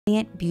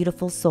brilliant,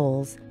 beautiful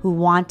souls who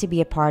want to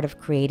be a part of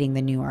creating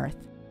the new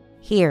earth?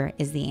 Here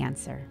is the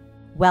answer.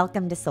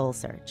 Welcome to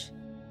SoulSearch.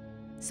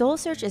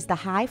 SoulSearch is the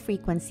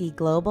high-frequency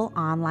global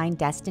online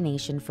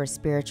destination for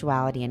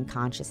spirituality and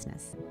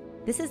consciousness.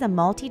 This is a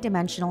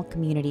multi-dimensional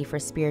community for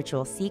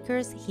spiritual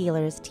seekers,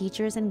 healers,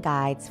 teachers, and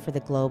guides for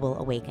the global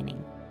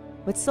awakening.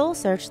 With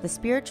SoulSearch, the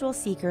spiritual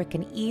seeker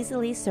can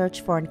easily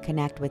search for and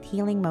connect with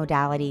healing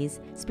modalities,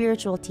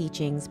 spiritual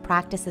teachings,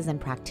 practices,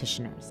 and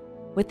practitioners.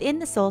 Within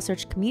the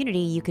SoulSearch community,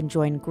 you can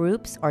join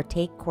groups or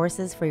take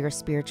courses for your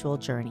spiritual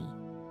journey.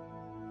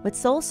 With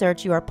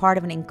SoulSearch, you are part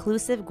of an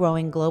inclusive,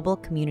 growing global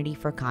community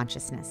for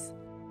consciousness.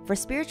 For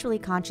spiritually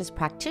conscious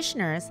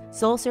practitioners,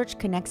 SoulSearch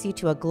connects you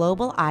to a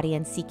global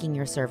audience seeking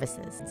your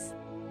services.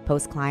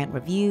 Post client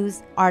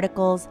reviews,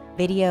 articles,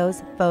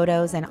 videos,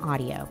 photos, and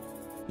audio.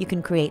 You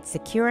can create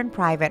secure and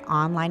private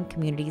online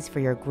communities for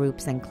your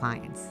groups and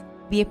clients.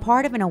 Be a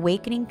part of an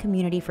awakening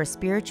community for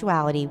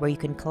spirituality where you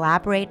can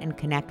collaborate and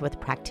connect with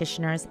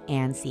practitioners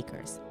and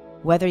seekers.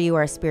 Whether you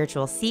are a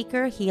spiritual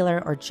seeker,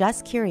 healer, or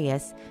just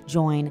curious,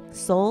 join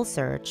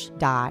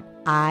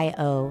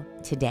soulsearch.io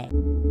today.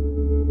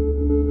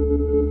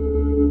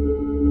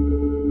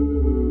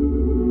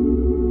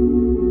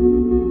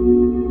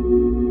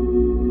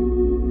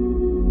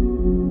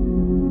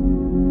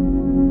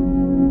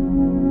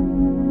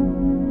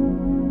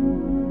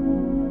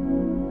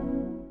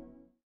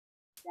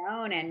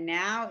 And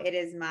now it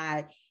is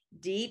my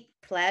deep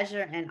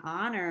pleasure and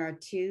honor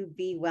to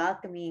be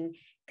welcoming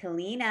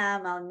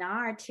Kaleena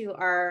Malnar to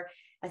our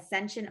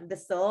Ascension of the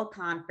Soul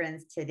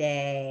conference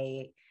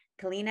today.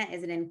 Kaleena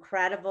is an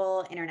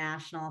incredible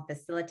international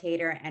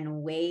facilitator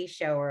and way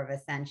shower of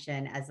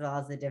ascension, as well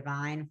as a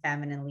divine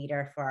feminine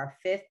leader for our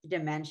fifth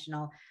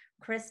dimensional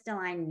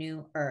crystalline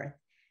new earth.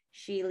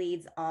 She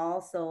leads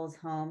all souls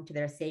home to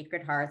their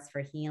sacred hearts for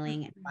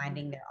healing and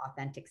finding their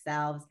authentic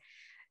selves.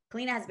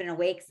 Kaleena has been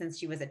awake since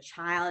she was a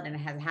child and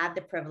has had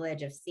the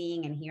privilege of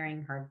seeing and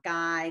hearing her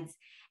guides.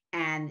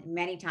 And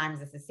many times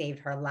this has saved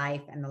her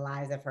life and the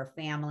lives of her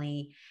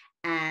family.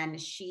 And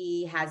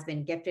she has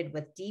been gifted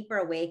with deeper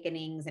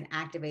awakenings and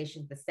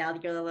activations at the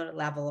cellular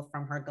level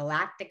from her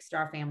galactic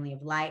star family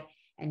of light,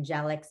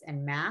 angelics,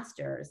 and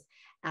masters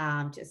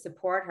to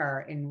support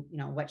her in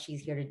what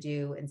she's here to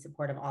do in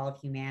support of all of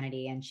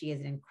humanity. And she is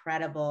an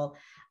incredible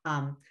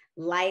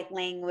light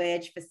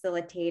language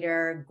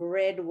facilitator,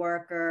 grid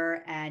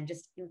worker, and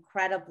just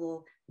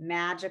incredible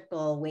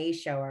magical way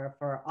shower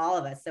for all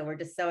of us. So we're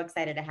just so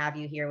excited to have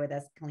you here with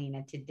us,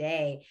 Kaleena,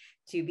 today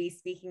to be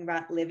speaking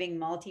about living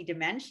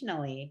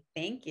multidimensionally.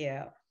 Thank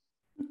you.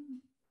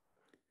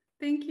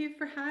 Thank you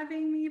for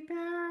having me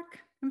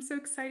back. I'm so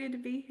excited to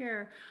be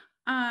here.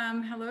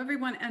 Hello,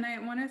 everyone. And I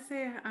want to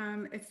say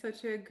it's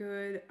such a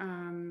good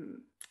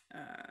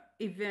event.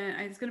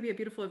 It's going to be a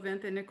beautiful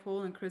event that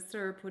Nicole and Krista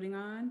are putting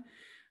on.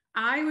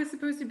 I was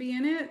supposed to be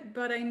in it,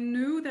 but I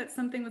knew that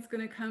something was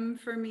going to come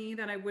for me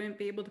that I wouldn't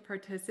be able to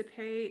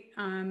participate.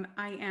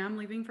 I am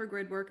leaving for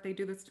grid work. They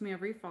do this to me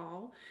every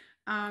fall.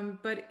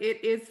 But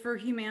it is for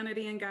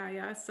humanity and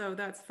Gaia. So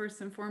that's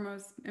first and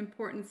foremost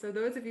important. So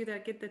those of you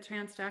that get the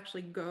chance to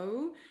actually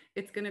go,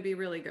 it's going to be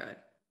really good.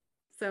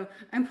 So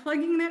I'm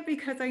plugging that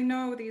because I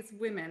know these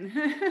women.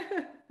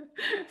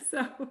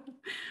 So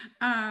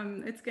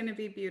it's going to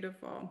be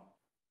beautiful.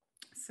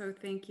 So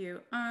thank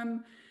you.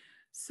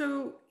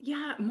 So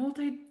yeah,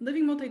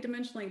 living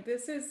multidimensionally.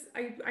 This is,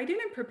 I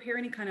didn't prepare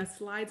any kind of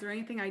slides or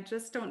anything. I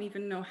just don't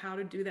even know how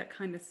to do that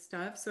kind of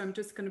stuff. So I'm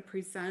just going to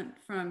present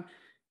from,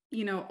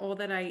 all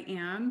that I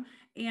am.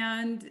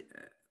 And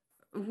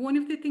one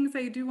of the things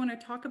I do want to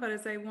talk about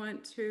is I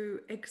want to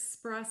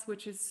express,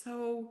 which is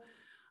so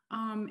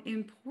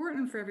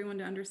important for everyone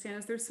to understand,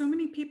 is there's so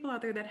many people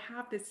out there that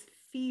have this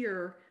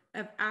fear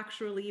of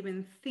actually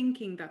even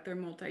thinking that they're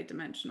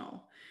multidimensional.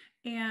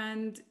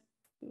 And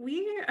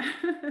we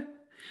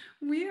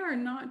we are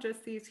not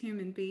just these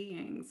human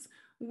beings.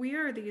 We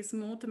are these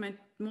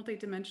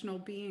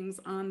multidimensional beings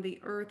on the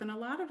earth. And a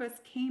lot of us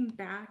came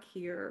back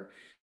here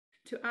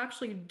to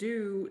actually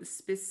do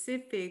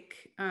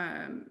specific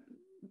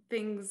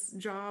things,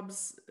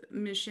 jobs,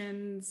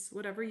 missions,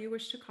 whatever you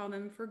wish to call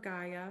them, for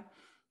Gaia,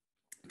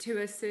 to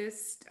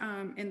assist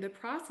in the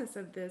process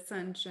of the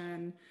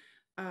ascension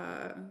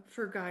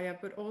for Gaia,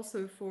 but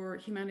also for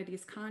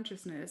humanity's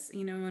consciousness.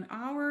 And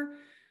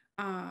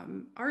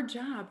our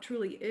job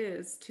truly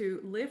is to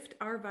lift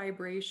our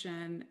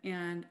vibration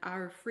and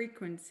our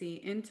frequency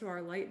into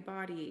our light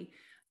body,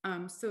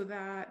 so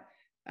that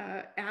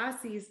as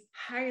these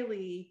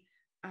highly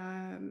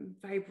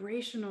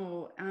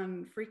vibrational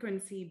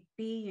frequency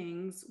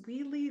beings,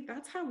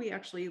 that's how we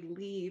actually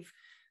leave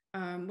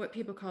what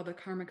people call the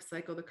karmic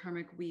cycle, the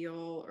karmic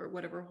wheel, or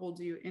whatever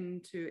holds you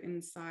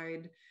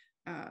inside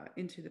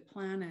into the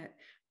planet.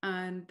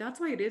 And that's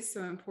why it is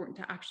so important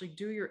to actually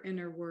do your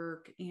inner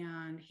work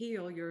and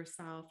heal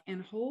yourself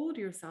and hold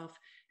yourself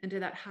into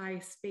that high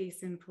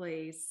space and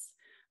place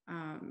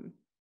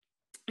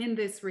in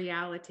this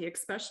reality,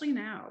 especially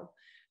now.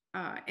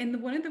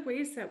 And one of the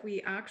ways that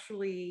we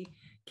actually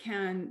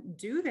can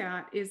do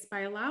that is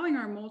by allowing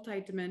our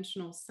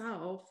multidimensional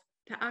self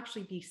to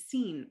actually be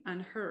seen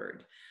and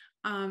heard.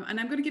 And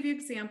I'm going to give you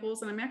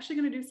examples, and I'm actually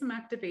going to do some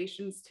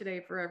activations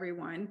today for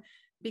everyone,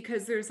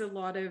 because there's a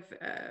lot of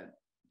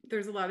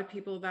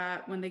people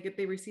that when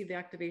they receive the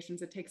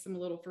activations, it takes them a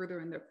little further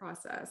in their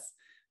process.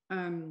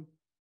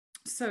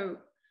 So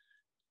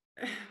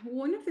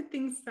one of the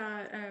things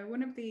that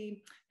one of the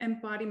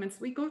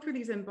embodiments, we go through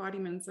these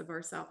embodiments of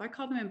ourself. I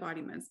call them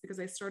embodiments because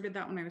I started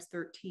that when I was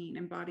 13,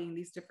 embodying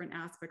these different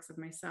aspects of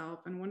myself,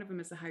 and one of them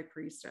is a high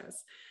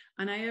priestess.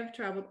 And I have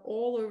traveled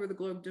all over the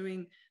globe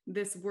doing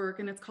this work,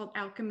 and it's called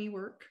alchemy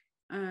work.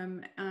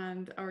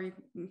 Or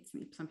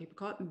some people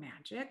call it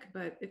magic,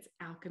 but it's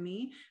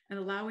alchemy, and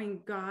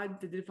allowing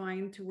God, the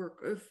divine, to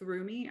work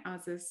through me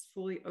as this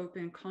fully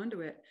open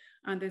conduit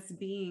on this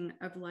being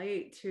of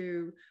light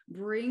to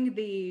bring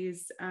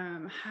these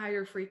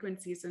higher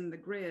frequencies in the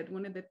grid.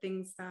 One of the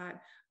things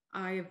that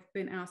I've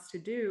been asked to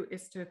do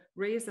is to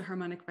raise the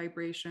harmonic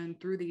vibration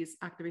through these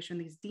activation,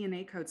 these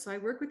DNA codes. So I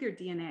work with your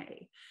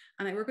DNA,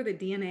 and I work with the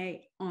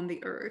DNA on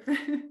the earth.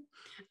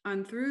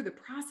 And through the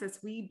process,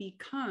 we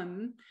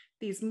become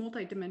these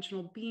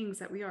multidimensional beings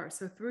that we are.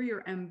 So through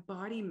your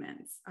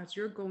embodiments, as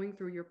you're going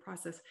through your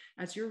process,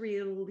 as you're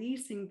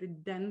releasing the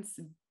dense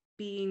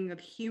being of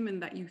human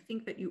that you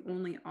think that you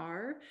only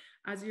are,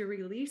 as you're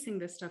releasing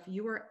this stuff,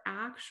 you are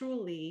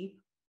actually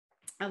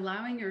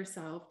allowing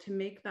yourself to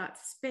make that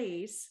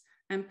space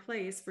and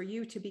place for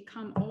you to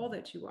become all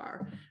that you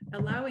are,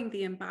 allowing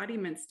the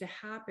embodiments to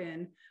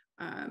happen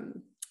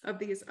of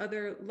these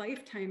other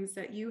lifetimes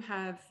that you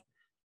have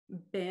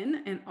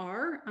been and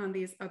are on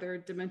these other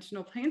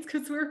dimensional planes,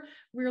 because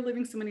we're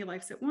living so many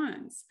lives at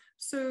once.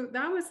 So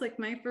that was like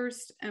my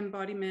first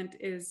embodiment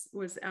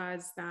was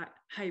as that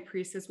high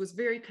priestess, was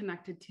very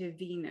connected to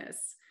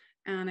Venus,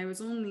 and I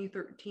was only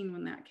 13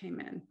 when that came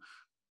in.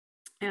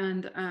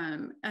 And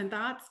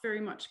that's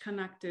very much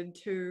connected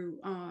to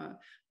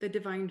the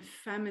divine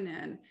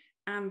feminine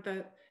and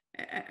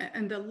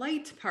the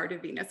light part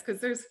of Venus,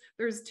 because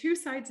there's two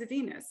sides of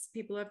Venus.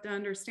 People have to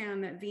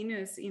understand that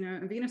Venus,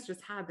 Venus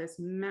just had this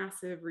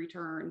massive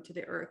return to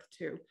the earth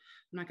too.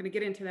 I'm not going to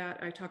get into that.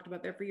 I talked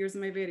about that for years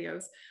in my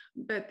videos,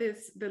 but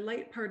the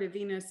light part of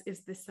Venus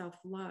is the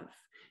self-love.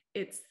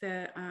 It's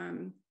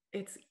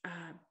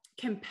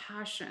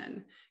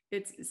compassion.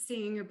 It's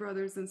seeing your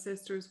brothers and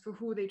sisters for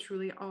who they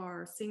truly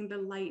are, seeing the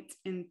light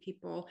in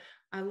people,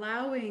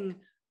 allowing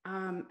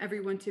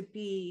everyone to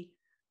be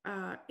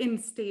in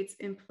states,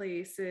 in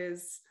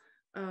places,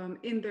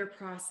 in their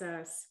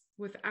process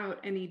without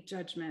any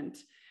judgment.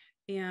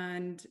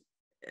 And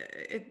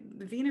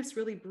Venus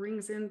really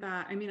brings in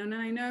that. I mean, and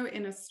I know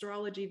in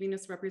astrology,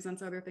 Venus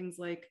represents other things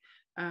like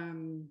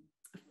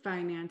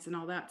finance and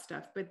all that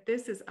stuff, but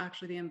this is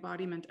actually the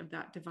embodiment of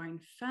that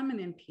divine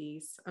feminine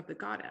piece of the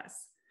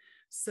goddess.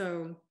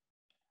 So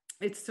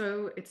it's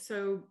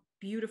so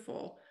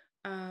beautiful.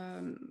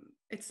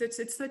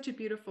 It's such a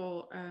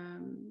beautiful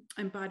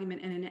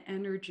embodiment and an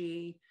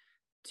energy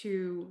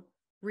to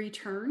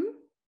return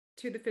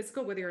to the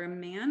physical, whether you're a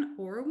man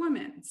or a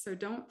woman. So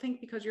don't think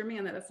because you're a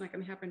man that that's not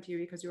going to happen to you,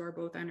 because you are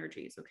both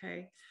energies,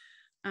 okay?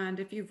 And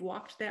if you've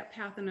walked that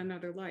path in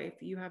another life,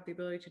 you have the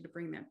ability to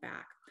bring that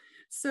back.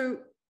 So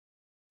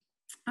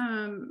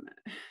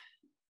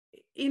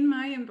in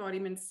my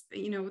embodiments,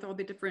 with all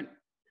the different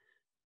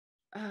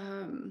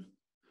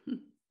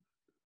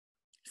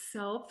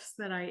selves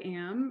that I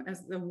am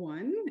as the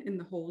one in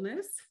the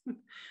wholeness,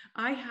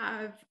 I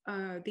have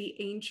the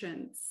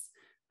ancients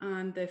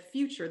and the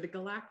future, the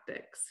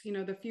galactics.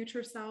 The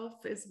future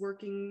self is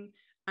working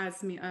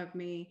as me of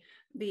me.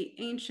 The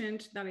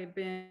ancient that I've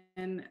been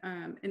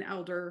an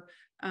elder,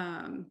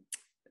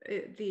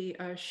 the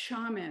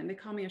shaman, they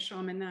call me a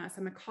shamaness.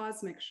 I'm a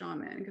cosmic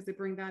shaman because they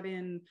bring that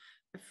in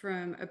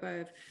from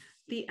above.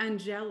 The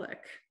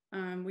angelic.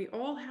 We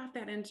all have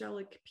that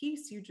angelic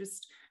piece. You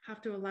just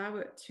have to allow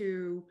it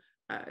to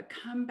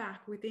come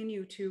back within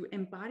you, to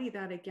embody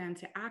that again,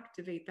 to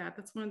activate that.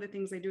 That's one of the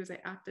things I do, is I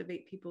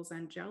activate people's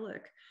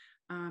angelic.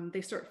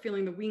 They start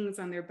feeling the wings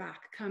on their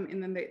back come,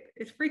 and then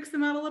it freaks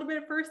them out a little bit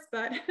at first,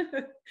 but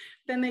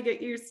then they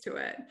get used to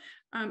it.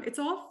 It's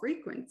all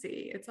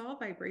frequency. It's all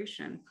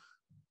vibration.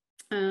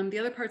 The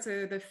other parts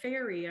are the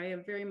fairy. I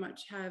very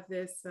much have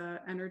this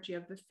energy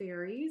of the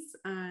fairies,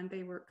 and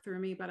they work through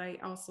me, but I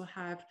also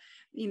have,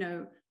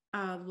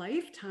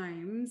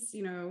 lifetimes,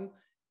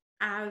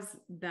 as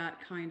that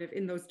kind of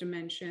in those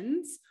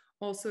dimensions.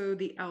 Also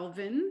the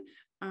elven.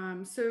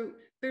 So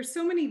there's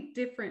so many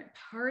different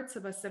parts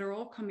of us that are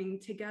all coming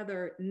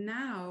together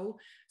now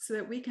so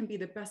that we can be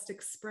the best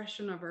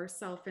expression of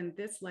ourselves in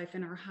this life,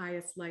 in our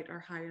highest light, our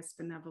highest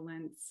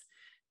benevolence,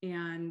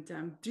 and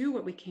do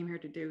what we came here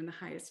to do in the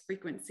highest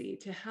frequency,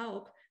 to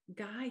help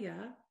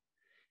Gaia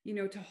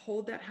to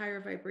hold that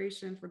higher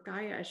vibration for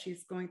Gaia as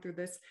she's going through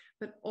this,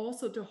 but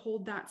also to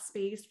hold that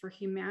space for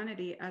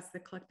humanity as the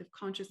collective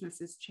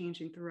consciousness is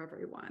changing through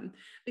everyone.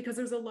 Because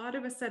there's a lot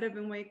of us that have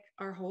been awake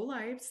our whole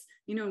lives,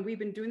 we've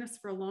been doing this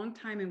for a long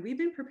time, and we've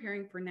been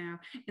preparing for now.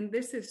 And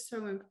this is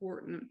so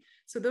important.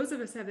 So those of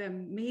us have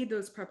made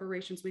those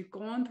preparations. We've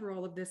gone through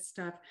all of this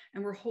stuff,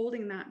 and we're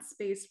holding that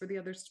space for the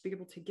others to be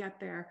able to get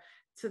there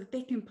so that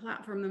they can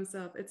platform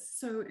themselves. It's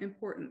so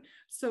important.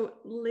 So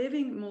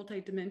living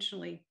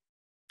multidimensionally,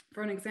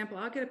 for an example,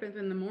 I'll get up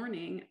in the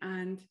morning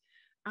and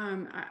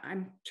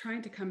I'm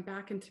trying to come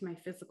back into my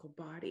physical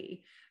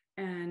body.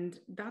 And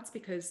that's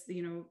because,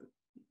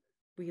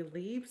 we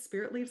leave,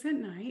 spirit leaves at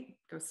night,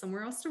 goes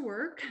somewhere else to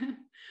work,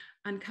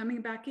 and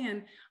coming back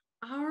in,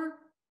 our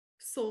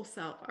soul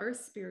self, our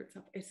spirit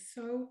self is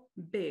so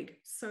big,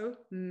 so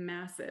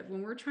massive.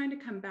 When we're trying to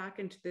come back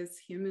into this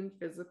human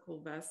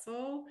physical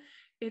vessel,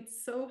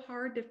 it's so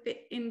hard to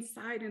fit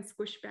inside and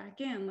squish back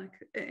in.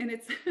 And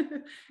it's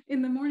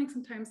in the morning,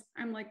 sometimes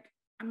I'm like,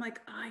 oh,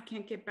 I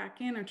can't get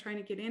back in. I'm trying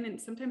to get in. And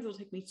sometimes it'll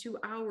take me 2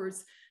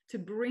 hours to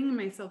bring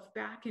myself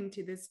back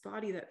into this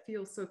body that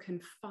feels so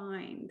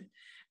confined.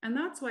 And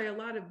that's why a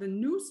lot of the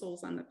new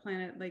souls on the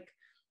planet, we've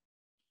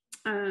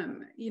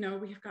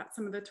got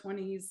some of the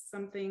 20s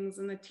somethings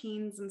and the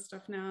teens and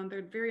stuff now, and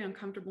they're very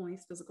uncomfortable in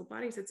these physical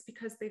bodies. It's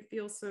because they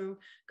feel so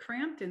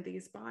cramped in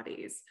these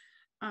bodies.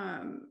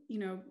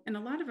 And a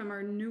lot of them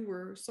are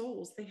newer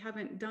souls. They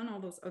haven't done all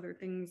those other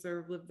things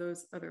or lived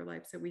those other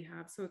lives that we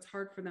have. So it's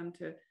hard for them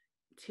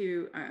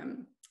to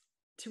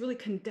really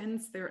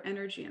condense their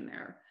energy in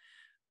there.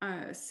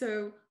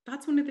 So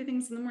that's one of the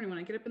things in the morning. When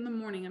I get up in the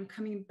morning, I'm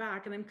coming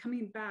back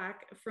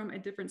from a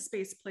different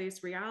space,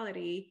 place,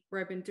 reality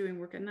where I've been doing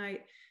work at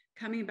night,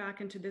 coming back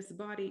into this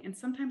body. And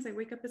sometimes I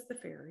wake up as the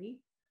fairy.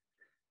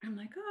 I'm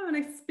like, oh, and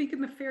I speak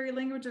in the fairy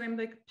language, and I'm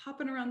like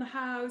popping around the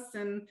house,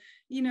 and,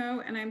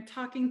 and I'm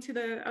talking to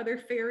the other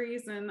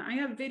fairies, and I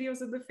have videos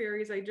of the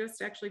fairies. I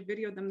just actually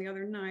videoed them the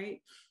other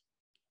night.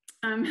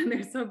 And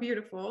they're so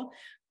beautiful.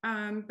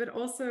 But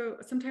also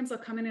sometimes I'll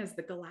come in as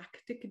the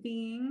galactic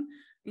being,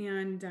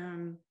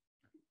 and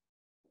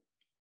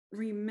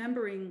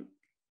remembering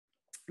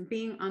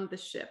being on the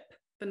ship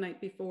the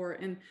night before,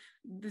 and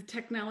the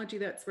technology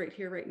that's right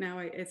here right now,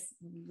 it's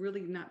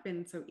really not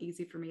been so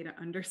easy for me to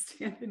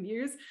understand and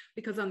use,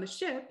 because on the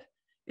ship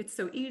it's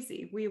so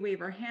easy. We wave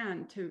our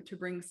hand to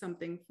bring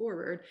something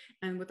forward,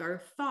 and with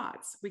our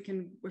thoughts we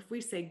can, if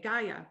we say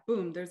Gaia,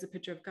 boom, there's a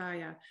picture of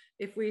Gaia.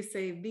 If we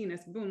say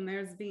Venus, boom,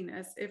 there's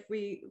Venus. If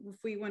we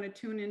want to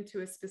tune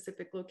into a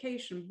specific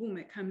location, boom,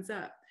 it comes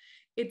up.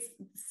 It's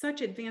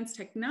such advanced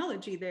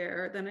technology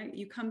there. Then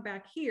you come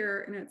back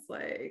here and it's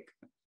like,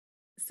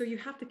 so you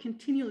have to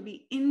continually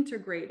be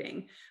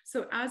integrating.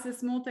 So as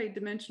this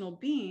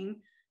multidimensional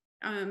being,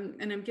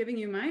 and I'm giving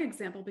you my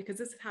example because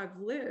this is how I've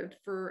lived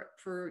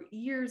for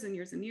years and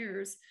years and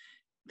years,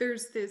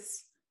 there's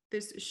this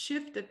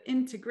shift of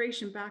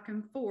integration back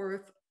and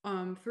forth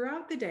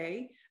throughout the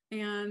day,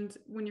 and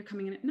when you're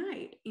coming in at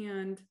night.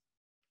 And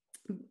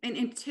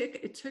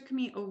it took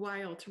me a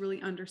while to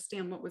really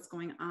understand what was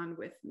going on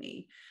with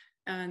me.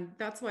 And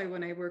that's why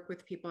when I work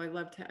with people, I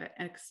love to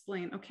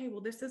explain, okay,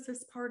 well, this is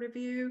this part of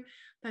you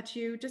that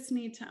you just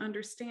need to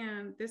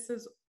understand. This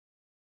is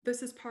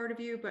part of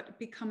you, but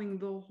becoming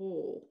the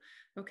whole.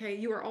 Okay,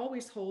 you are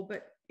always whole,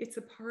 but it's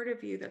a part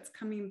of you that's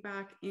coming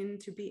back in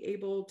to be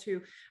able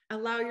to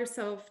allow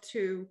yourself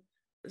to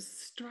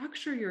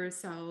structure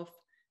yourself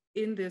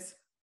in this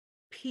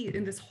peace,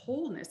 in this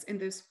wholeness, in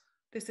this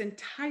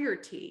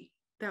entirety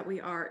that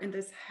we are, in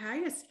this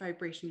highest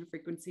vibration and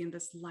frequency, in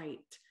this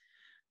light.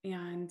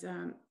 And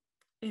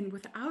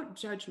without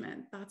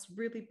judgment. That's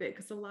really big,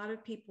 because a lot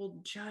of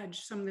people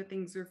judge some of the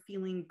things they're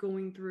feeling,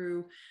 going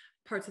through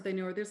parts that they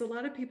know. Or there's a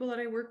lot of people that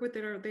I work with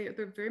that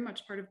they're very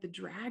much part of the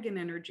dragon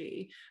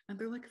energy, and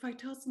they're like, if I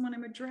tell someone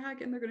I'm a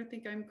dragon, they're going to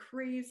think I'm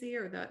crazy,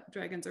 or that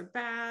dragons are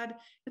bad.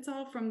 It's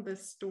all from the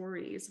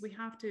stories. We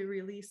have to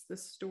release the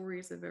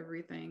stories of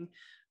everything,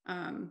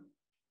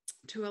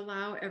 to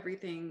allow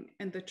everything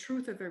and the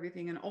truth of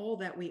everything and all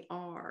that we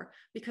are,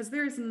 because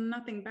there's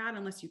nothing bad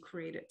unless you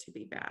create it to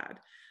be bad.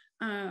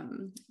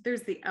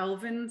 There's the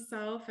elven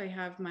self.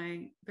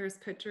 There's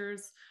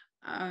pictures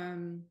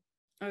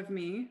of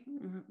me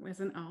as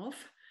an elf.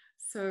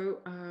 So,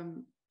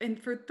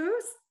 and for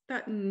those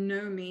that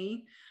know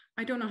me,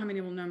 I don't know how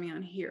many will know me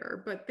on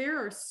here, but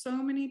there are so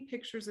many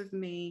pictures of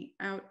me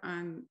out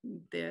on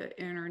the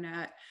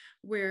internet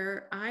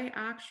where I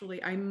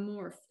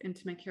morph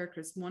into my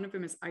characters. One of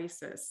them is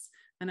Isis,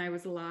 and I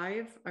was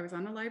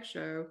on a live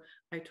show.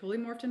 I totally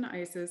morphed into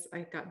Isis.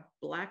 I got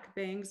black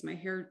bangs, my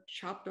hair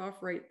chopped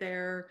off right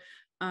there.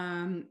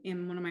 And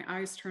one of my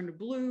eyes turned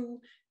blue,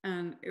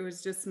 and it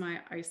was just my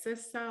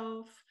Isis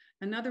self.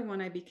 Another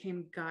one, I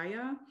became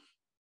Gaia,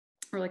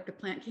 or like the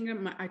plant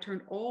kingdom. I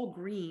turned all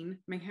green.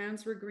 My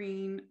hands were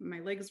green,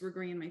 my legs were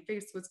green, my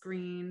face was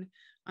green,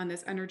 and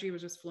this energy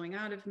was just flowing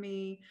out of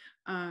me.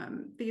 I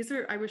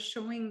was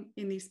showing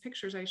in these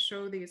pictures, I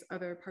show these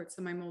other parts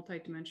of my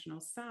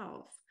multidimensional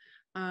self.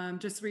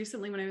 Just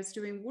recently when I was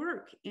doing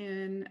work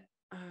in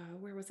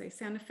where was I?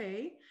 Santa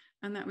Fe.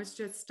 And that was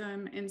just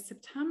in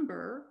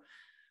September.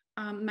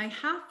 My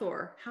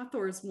Hathor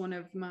is one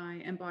of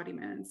my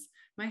embodiments.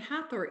 My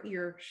Hathor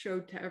ear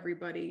showed to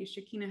everybody.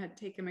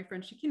 My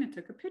friend Shakina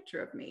took a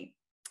picture of me.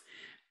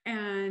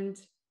 And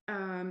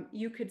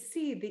you could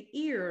see the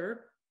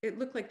ear, it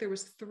looked like there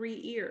was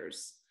 3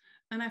 ears.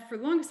 And for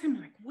the longest time,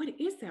 I'm like, what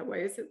is that?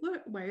 Why does it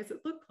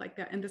look like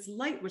that? And this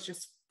light was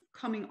just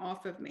coming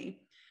off of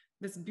me,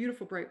 this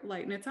beautiful bright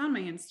light. And it's on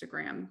my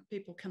Instagram.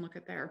 People can look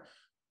at there.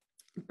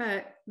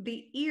 But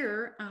the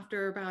ear,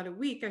 after about a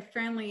week, I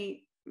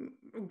finally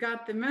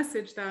got the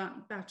message that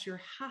that's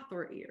your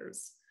Hathor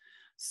ears.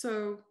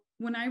 So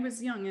when I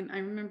was young, and I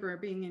remember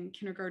being in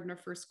kindergarten or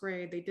first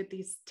grade, they did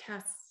these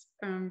tests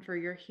for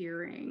your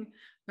hearing.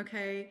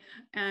 Okay.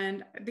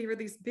 And they were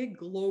these big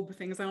globe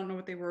things. I don't know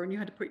what they were. And you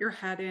had to put your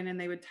head in and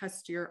they would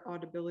test your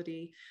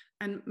audibility.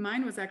 And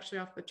mine was actually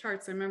off the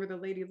charts. I remember the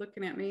lady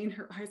looking at me and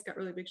her eyes got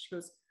really big. She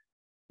goes,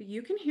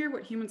 you can hear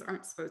what humans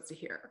aren't supposed to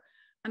hear.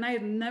 And I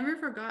had never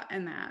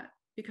forgotten that,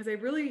 because it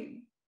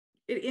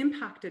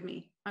impacted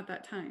me at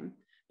that time,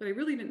 but I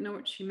really didn't know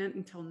what she meant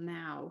until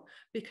now,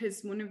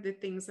 because one of the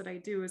things that I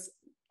do is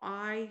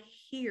I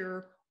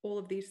hear all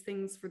of these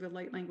things for the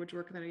light language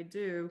work that I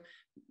do.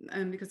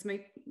 And because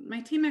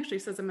my team actually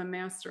says I'm a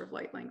master of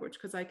light language,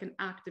 because I can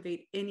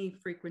activate any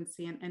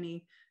frequency in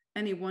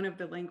any one of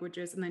the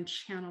languages and then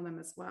channel them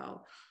as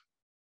well.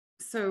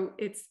 So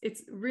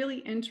it's really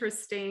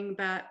interesting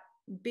that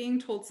being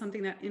told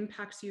something that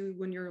impacts you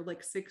when you're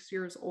like 6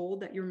 years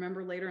old, that you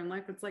remember later in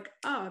life, it's like,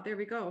 there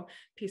we go,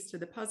 piece to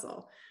the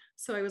puzzle.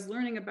 So I was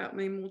learning about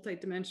my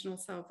multidimensional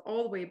self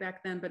all the way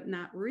back then, but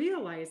not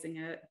realizing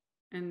it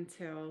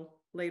until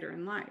later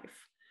in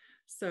life.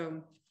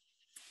 So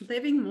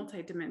living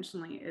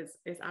multidimensionally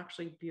is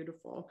actually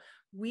beautiful.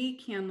 We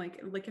can,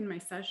 like in my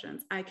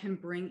sessions, I can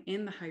bring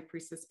in the high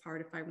priestess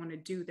part if I want to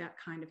do that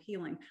kind of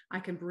healing.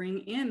 I can bring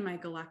in my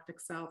galactic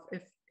self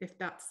if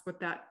that's what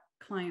that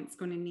client's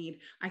going to need.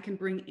 I can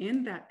bring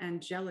in that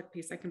angelic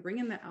piece. I can bring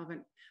in the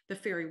elven, the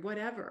fairy,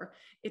 whatever.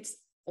 It's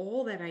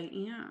all that I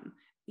am.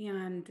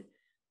 And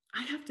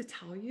I have to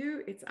tell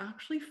you, it's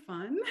actually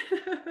fun.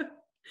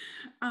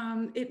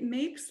 It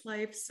makes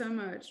life so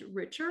much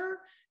richer.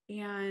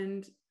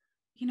 And,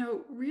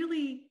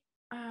 really,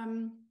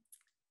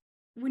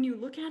 when you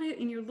look at it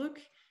and you look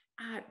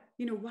at,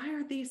 why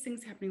are these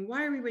things happening?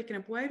 Why are we waking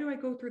up? Why do I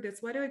go through this?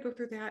 Why do I go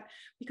through that?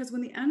 Because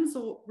when the end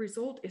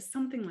result is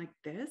something like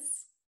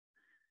this,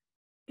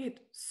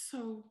 it's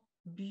so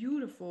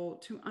beautiful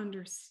to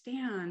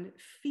understand,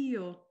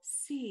 feel,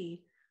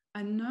 see,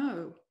 and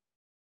know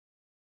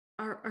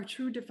our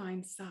true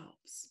divine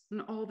selves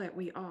and all that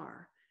we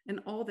are and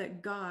all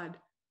that God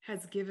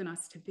has given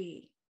us to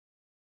be.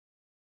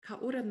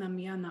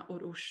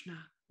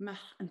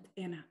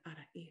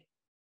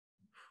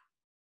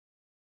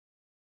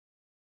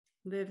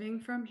 Living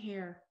from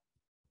here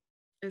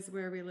is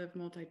where we live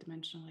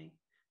multidimensionally.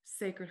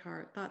 Sacred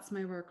Heart, that's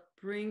my work.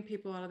 Bring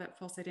people out of that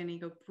false identity,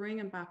 go bring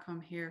them back home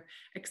here.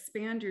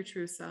 Expand your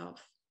true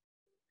self.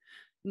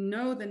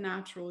 Know the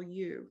natural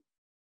you.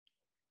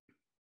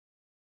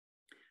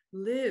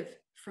 Live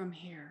from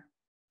here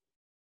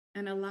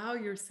and allow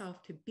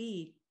yourself to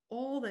be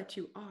all that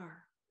you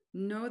are.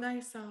 Know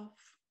thyself,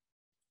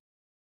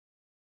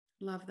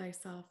 love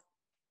thyself,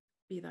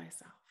 be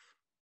thyself.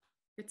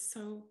 It's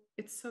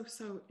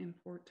so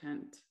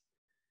important.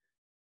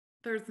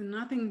 There's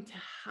nothing to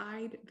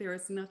hide. There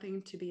is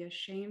nothing to be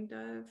ashamed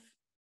of.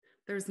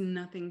 There's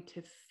nothing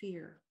to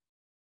fear.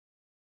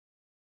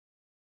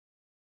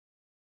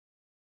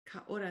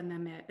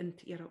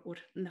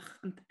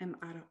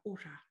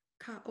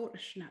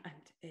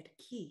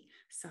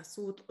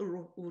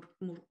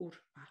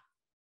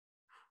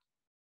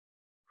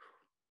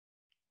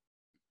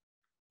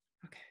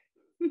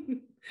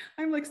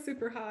 I'm like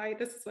super high.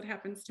 This is what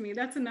happens to me.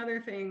 That's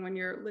another thing when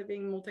you're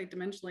living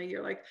multidimensionally.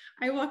 You're like,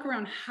 I walk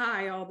around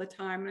high all the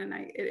time, and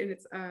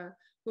it's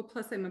well,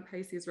 plus I'm a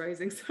Pisces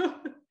rising, so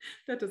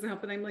that doesn't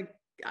help. And I'm like,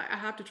 I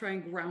have to try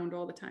and ground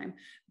all the time.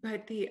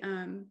 But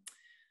the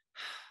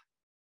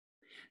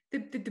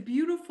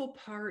beautiful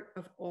part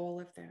of all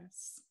of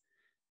this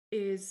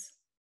is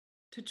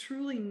to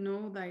truly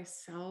know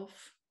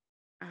thyself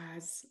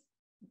as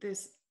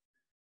this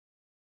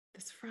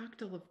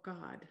fractal of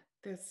God,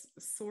 this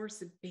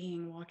source of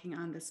being walking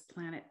on this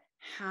planet,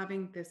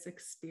 having this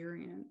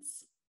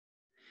experience.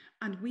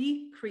 And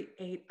we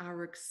create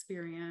our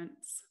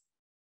experience.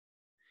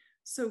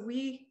 So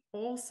we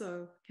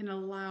also can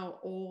allow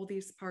all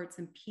these parts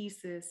and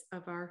pieces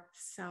of our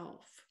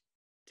self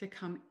to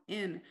come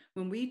in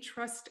when we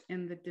trust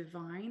in the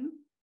divine.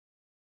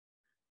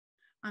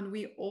 And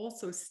we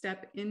also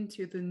step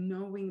into the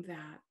knowing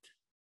that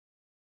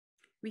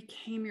we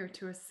came here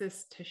to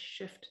assist to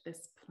shift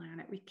this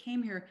planet. We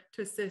came here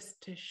to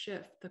assist to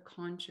shift the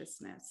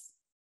consciousness.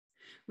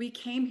 We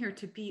came here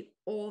to be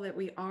all that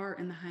we are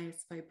in the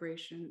highest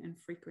vibration and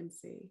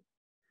frequency,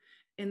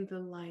 in the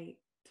light,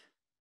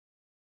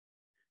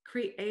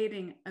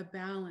 creating a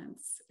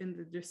balance in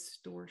the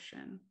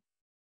distortion.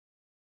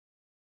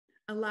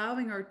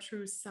 allowing our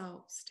true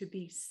selves to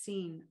be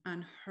seen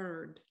and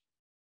heard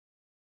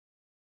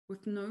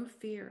with no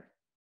fear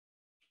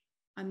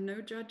and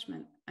no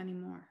judgment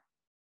anymore.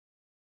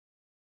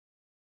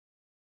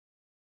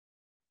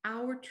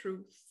 Our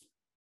truth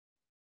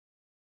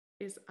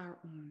is our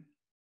own.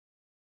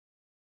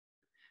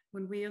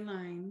 When we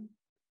align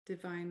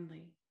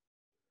divinely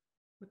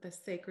with the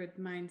sacred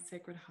mind,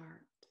 sacred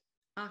heart,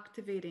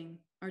 activating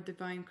our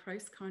divine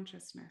Christ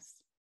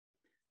consciousness,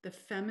 the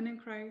feminine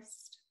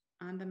Christ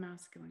and the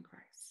masculine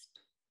Christ.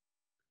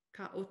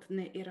 Ka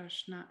otne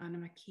irashna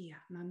anamakia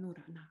na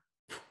nurana.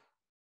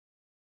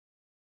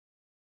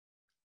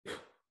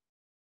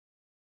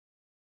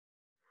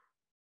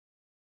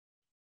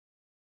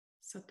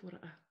 Satura.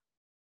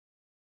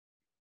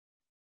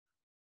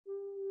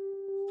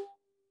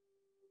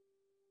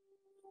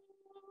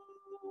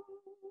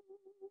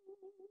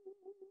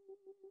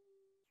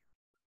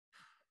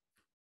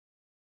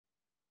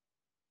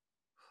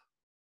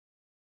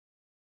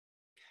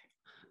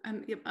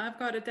 Yep, I've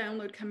got a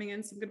download coming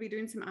in, so I'm going to be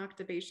doing some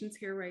activations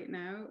here right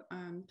now.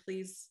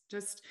 Please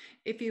just,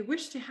 if you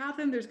wish to have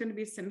them, there's going to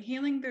be some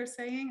healing, they're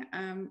saying.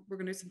 We're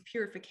going to do some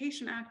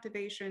purification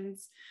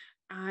activations.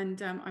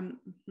 And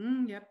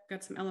yep,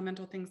 got some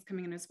elemental things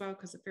coming in as well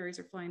because the fairies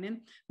are flying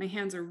in. My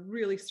hands are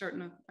really starting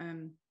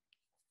to,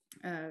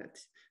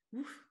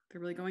 they're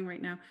really going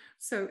right now.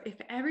 So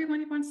if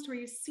everyone wants to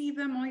receive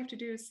them, all you have to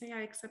do is say,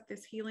 I accept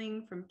this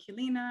healing from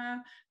Kaleena,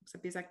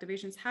 accept these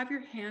activations. Have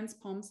your hands,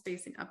 palms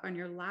facing up on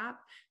your lap,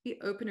 be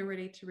open and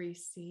ready to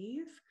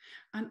receive.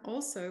 And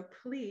also,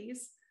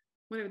 please,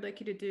 what I would like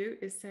you to do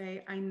is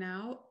say, I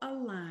now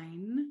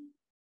align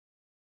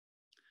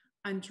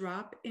and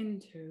drop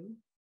into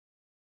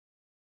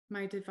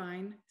my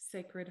divine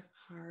sacred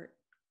heart.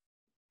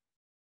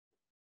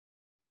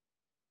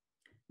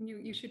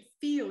 You should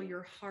feel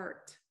your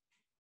heart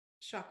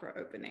chakra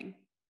opening.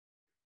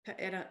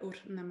 Ta'era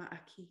urnama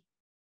aki.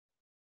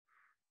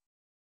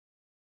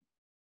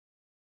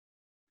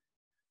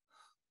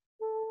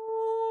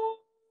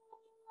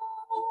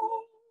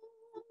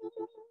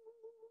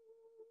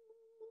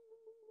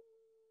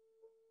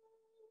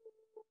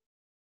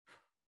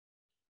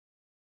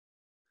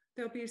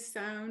 There'll be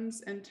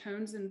sounds and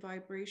tones and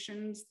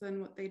vibrations.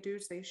 Then what they do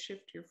is they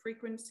shift your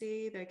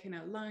frequency. They can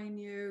align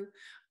you.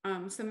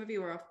 Some of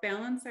you are off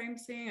balance, I'm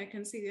seeing. I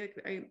can see,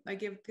 they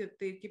give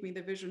me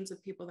the visions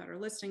of people that are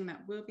listening,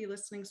 that will be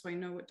listening, so I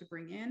know what to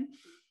bring in.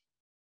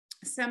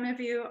 Some of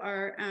you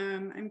are,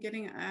 I'm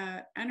getting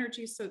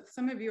energy. So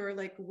some of you are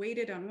like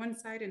weighted on one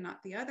side and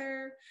not the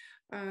other.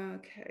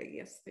 Okay,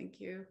 yes, thank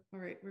you. All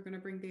right, we're going to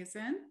bring these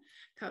in.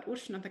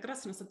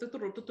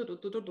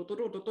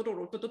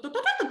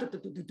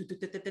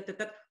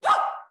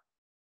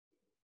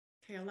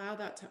 Okay, allow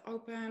that to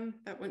open.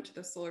 That went to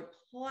the solar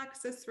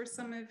plexus for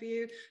some of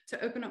you,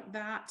 to open up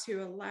that,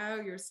 to allow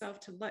yourself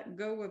to let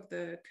go of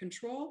the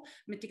control.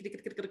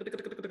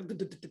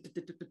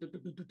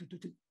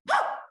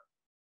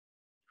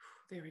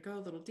 There we go,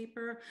 a little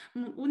deeper.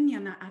 Okay,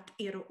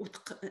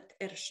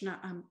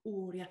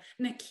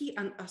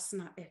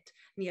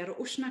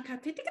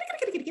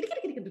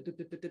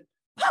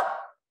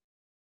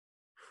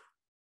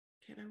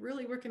 they're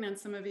really working on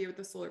some of you with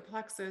the solar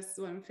plexus.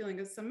 What I'm feeling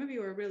is some of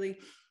you are really,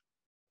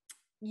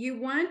 you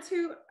want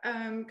to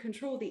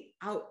control the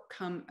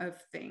outcome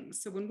of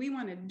things. So when we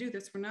want to do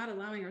this, we're not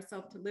allowing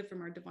ourselves to live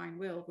from our divine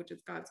will, which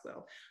is God's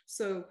will.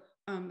 So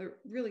they're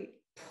really,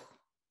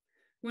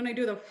 when I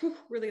do the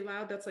really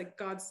loud, that's like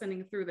God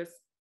sending through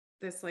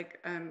this like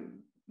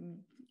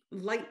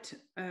light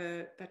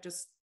that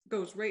just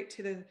goes right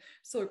to the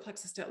solar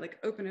plexus to like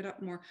open it up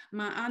more.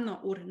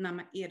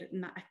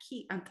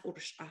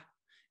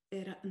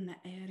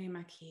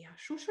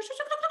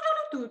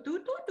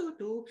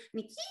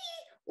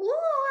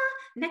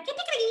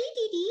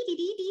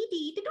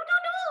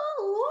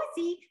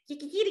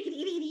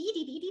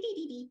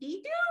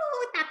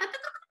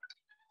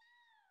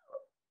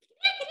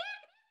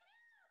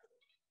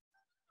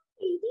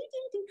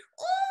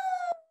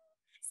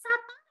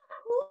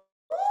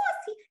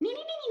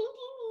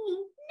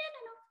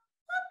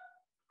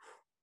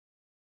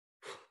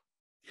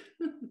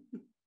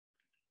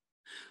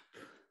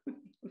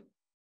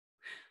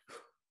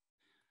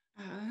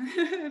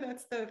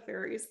 That's the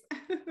fairies.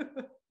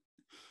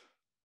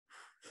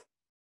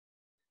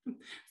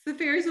 The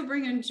fairies will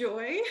bring in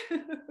joy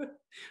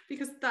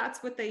because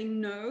that's what they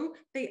know.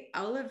 They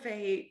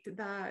elevate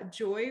that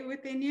joy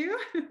within you.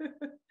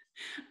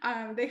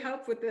 They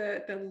help with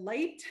the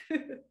light.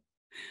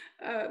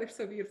 They're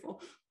so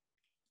beautiful.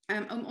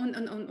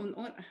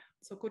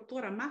 So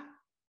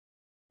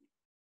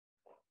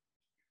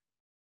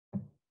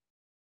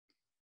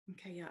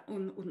okay, yeah.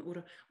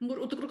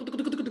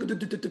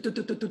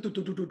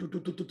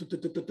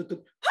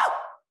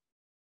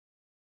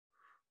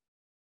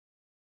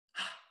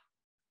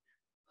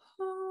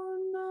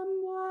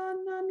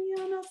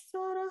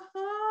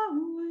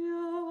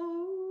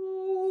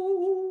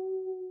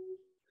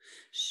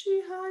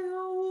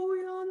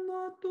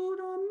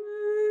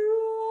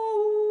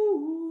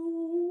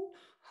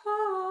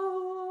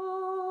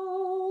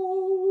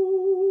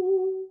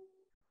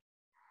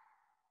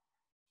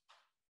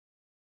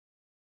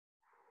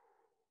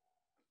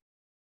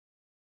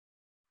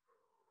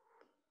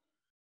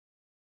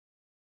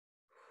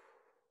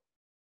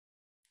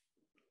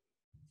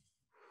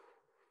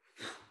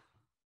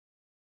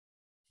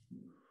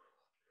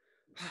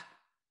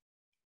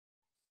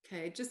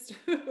 Okay, just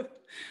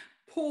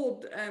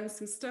pulled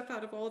some stuff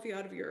out of all of you,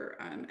 out of your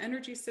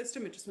energy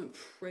system. It just went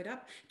right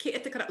up.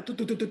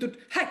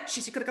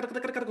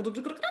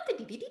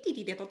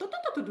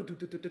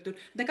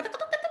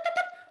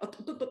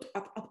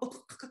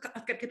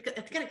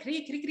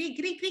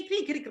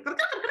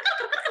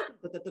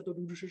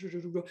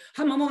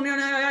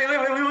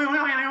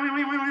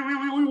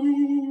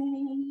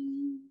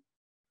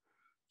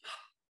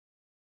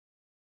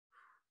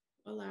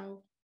 Allow.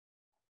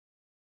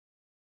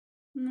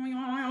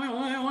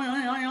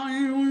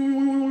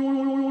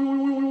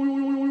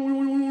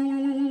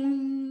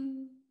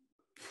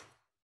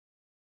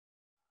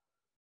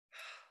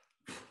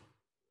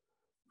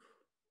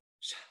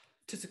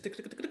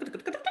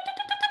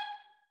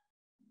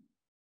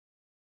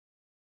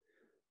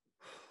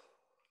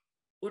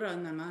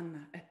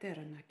 Uranamana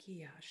eterna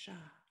kia sha.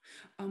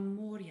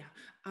 Amoria,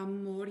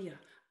 amoria,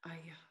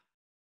 aya.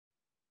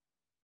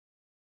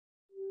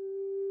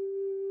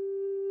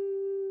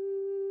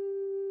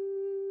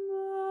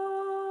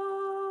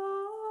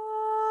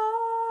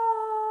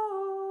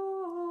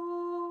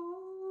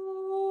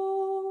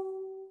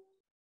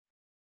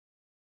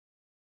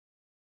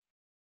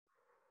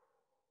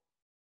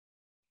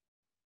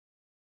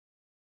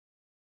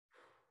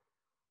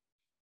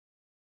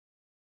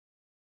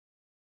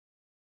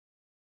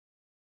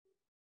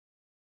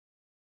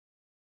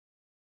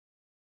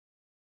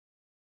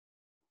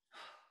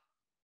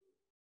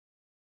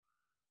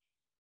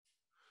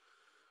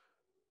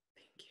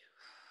 Thank you.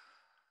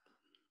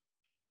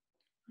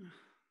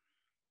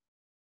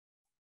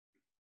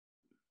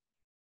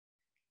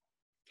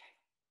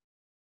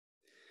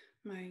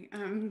 My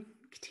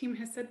team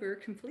has said we're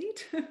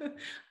complete.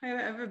 I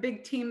have a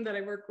big team that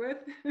I work with.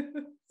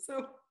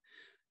 So,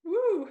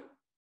 woo.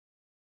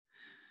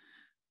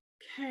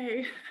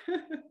 Okay.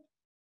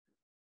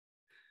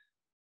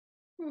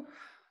 Whew.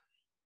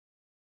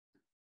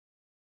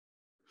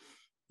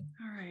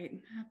 All right.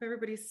 Hope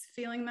everybody's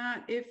feeling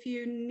that. If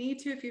you need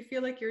to, if you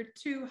feel like you're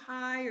too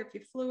high or if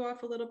you flew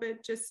off a little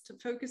bit, just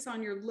focus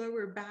on your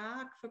lower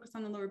back, focus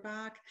on the lower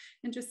back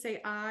and just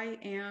say, I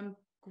am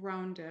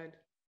grounded.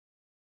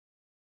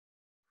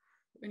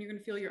 And you're going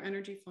to feel your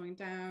energy flowing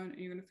down, and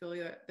you're going to feel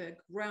the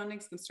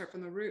grounding's going to start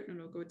from the root, and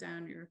it'll go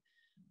down your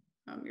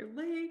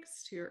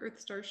legs to your Earth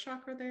Star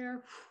chakra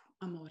there.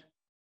 Amor,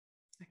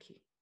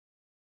 aquí.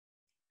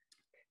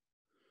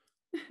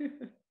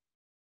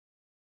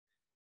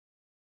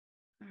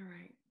 All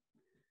right.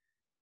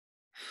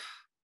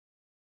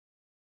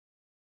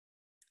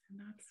 And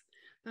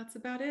that's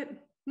about it.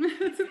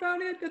 That's about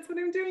it. That's what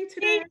I'm doing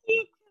today. Thank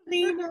you,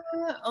 Kaleena.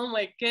 Oh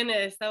my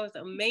goodness, that was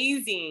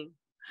amazing.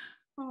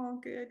 Oh,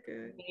 good,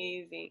 good.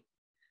 Amazing.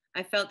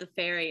 I felt the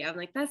fairy. I'm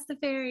like, that's the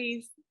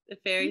fairies. The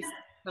fairies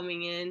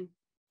coming in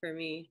for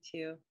me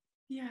too.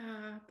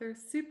 Yeah, they're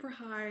super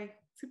high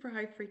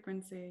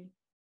frequency.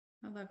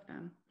 I love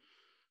them.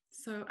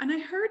 So, and I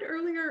heard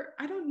earlier,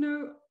 I don't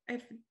know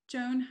if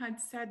Joan had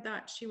said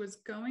that she was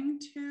going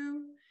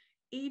to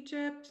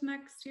Egypt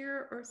next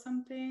year or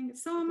something.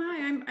 So am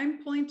I.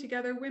 I'm pulling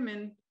together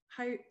women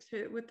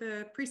with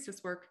the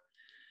priestess work.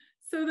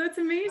 So that's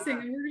amazing.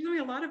 Wow. There's only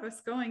a lot of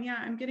us going. Yeah,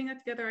 I'm getting it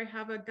together. I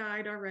have a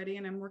guide already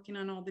and I'm working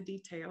on all the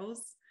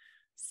details.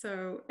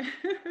 So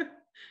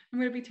I'm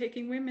going to be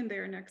taking women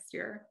there next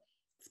year.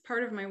 It's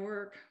part of my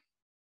work.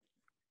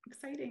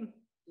 Exciting.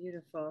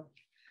 Beautiful.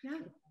 Yeah.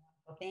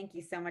 Well, thank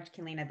you so much,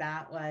 Kaleena.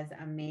 That was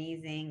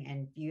amazing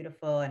and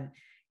beautiful. And,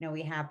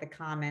 we have the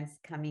comments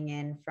coming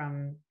in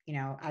from,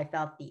 I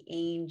felt the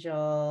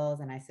angels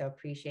and I so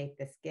appreciate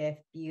this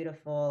gift.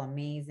 Beautiful,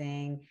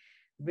 amazing.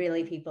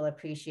 Really people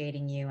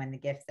appreciating you and the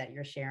gifts that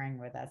you're sharing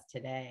with us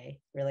today,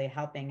 really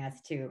helping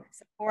us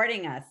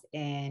supporting us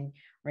in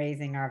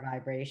raising our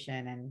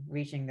vibration and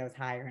reaching those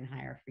higher and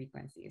higher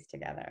frequencies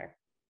together.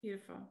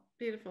 Beautiful.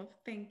 Beautiful.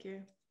 Thank you.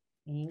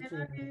 Thank you.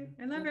 Love you.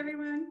 I love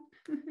everyone.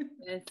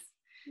 Yes.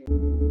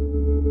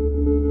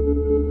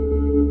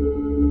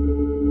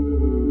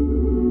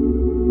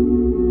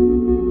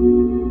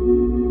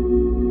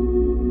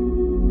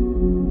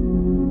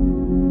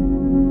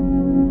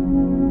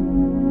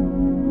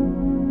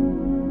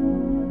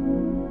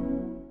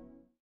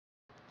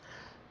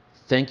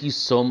 Thank you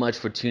so much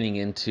for tuning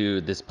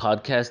into this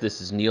podcast. This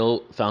is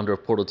Neil, founder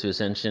of Portal to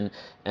Ascension,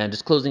 and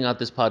just closing out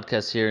this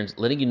podcast here and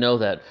letting you know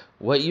that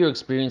what you're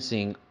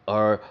experiencing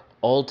are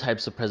all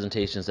types of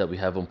presentations that we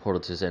have on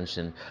Portal to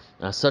Ascension.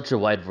 Such a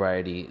wide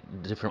variety,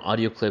 different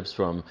audio clips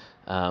from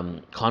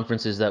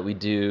conferences that we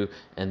do,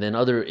 and then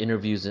other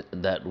interviews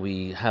that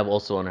we have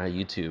also on our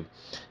YouTube.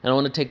 And I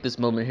want to take this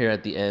moment here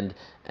at the end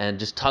and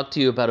just talk to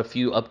you about a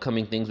few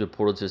upcoming things with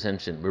Portal to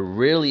Ascension. We're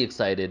really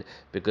excited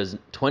because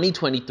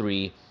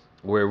 2023,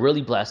 we're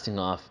really blasting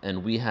off,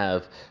 and we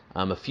have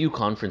a few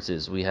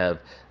conferences. We have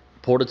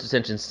Portal to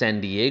Ascension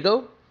San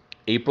Diego,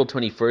 April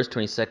 21st,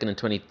 22nd, and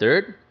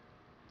 23rd.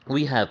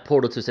 We have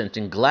Portal to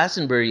Ascension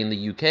Glastonbury in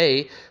the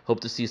UK. Hope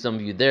to see some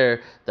of you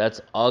there.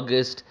 That's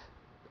August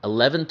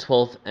 11th,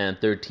 12th, and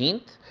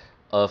 13th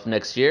of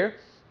next year.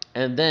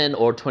 and then,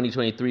 or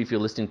 2023 if you're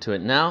listening to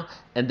it now.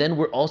 And then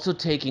we're also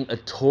taking a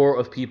tour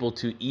of people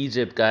to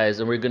Egypt, guys,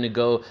 and we're going to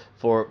go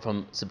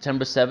from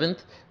September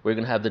 7th. We're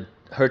going to have the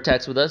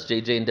Hertax with us,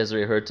 JJ and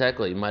Desiree Hertax,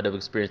 like you might have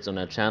experienced on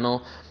that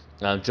channel.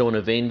 Joan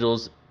of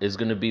Angels is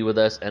going to be with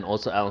us, and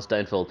also Alan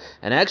Steinfeld.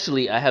 And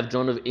actually, I have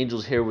Joan of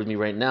Angels here with me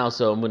right now,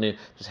 so I'm going to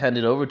just hand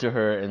it over to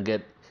her and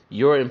get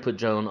your input,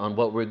 Joan, on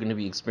what we're going to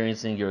be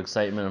experiencing, your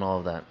excitement, and all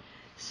of that.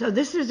 So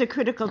this is a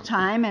critical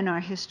time in our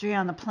history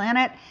on the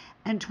planet,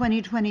 and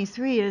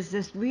 2023 is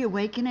this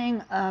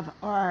reawakening of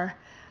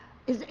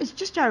it's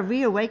just our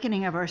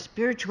reawakening of our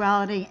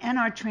spirituality and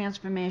our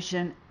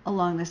transformation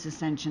along this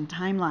ascension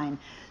timeline.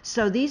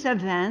 So these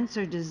events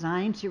are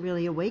designed to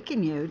really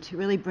awaken you, to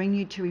really bring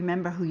you to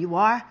remember who you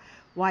are,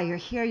 why you're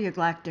here, your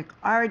galactic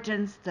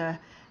origins, the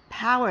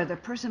power, the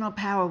personal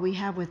power we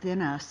have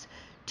within us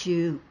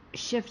to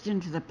shift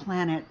into the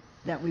planet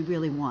that we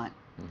really want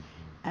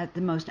at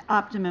the most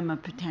optimum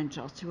of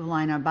potential, to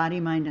align our body,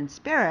 mind, and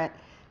spirit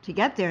to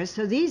get there.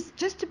 So these,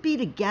 just to be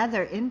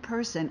together in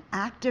person,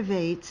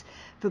 activates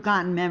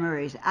forgotten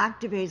memories,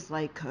 activates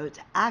light codes,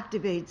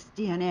 activates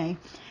DNA,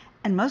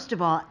 and most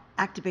of all,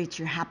 activates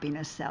your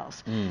happiness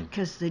cells,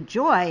 because the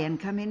joy in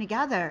coming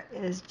together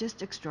is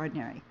just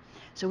extraordinary.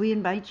 So we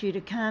invite you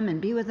to come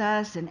and be with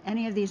us in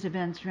any of these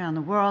events around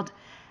the world.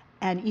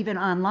 And even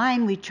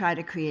online, we try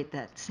to create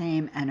that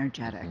same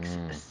energetics.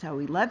 So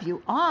we love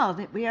you all,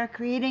 that we are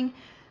creating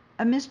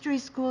a mystery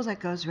school that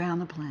goes around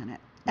the planet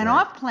and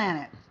off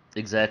planet.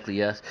 Exactly,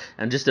 yes.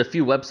 And just a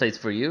few websites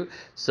for you.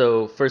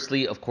 So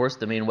firstly, of course,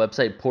 the main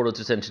website,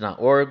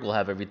 portaltoascension.org. We'll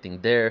have everything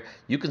there.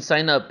 You can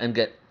sign up and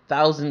get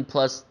 1,000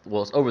 plus,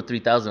 well, it's over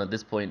 3,000 at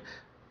this point,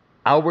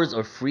 hours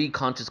of free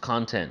conscious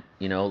content,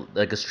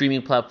 like a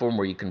streaming platform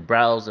where you can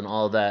browse and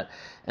all of that.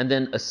 And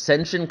then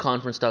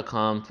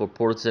ascensionconference.com for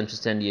Portal to Ascension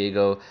San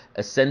Diego,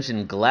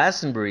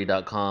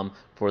 ascensionglastonbury.com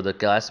for the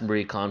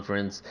Glastonbury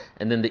conference,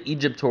 and then the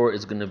Egypt tour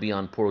is going to be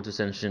on Portal to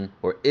Ascension,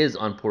 or is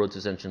on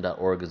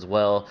portaltoascension.org as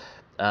well.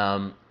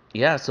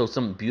 So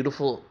some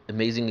beautiful,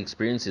 amazing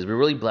experiences. We're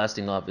really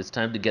blasting off. It's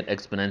time to get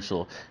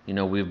exponential.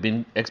 We've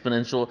been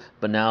exponential,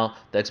 but now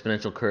the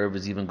exponential curve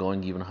is even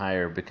going even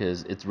higher,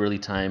 because it's really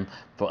time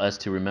for us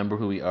to remember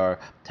who we are,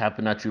 tap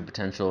in our true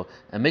potential,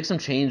 and make some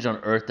change on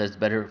Earth that's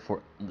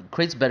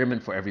creates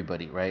betterment for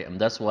everybody, right? And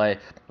that's why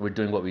we're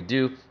doing what we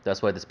do.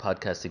 That's why this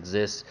podcast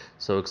exists.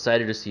 So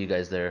excited to see you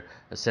guys there.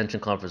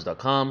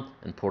 AscensionConference.com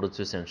and Portal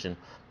to Ascension.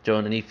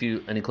 Joan, any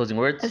closing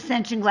words?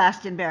 Ascension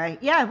Glastonbury.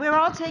 Yeah, we're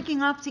all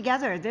taking off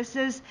together. This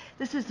is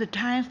the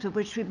time for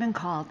which we've been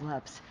called,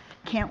 loves.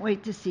 Can't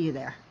wait to see you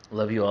there.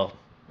 Love you all.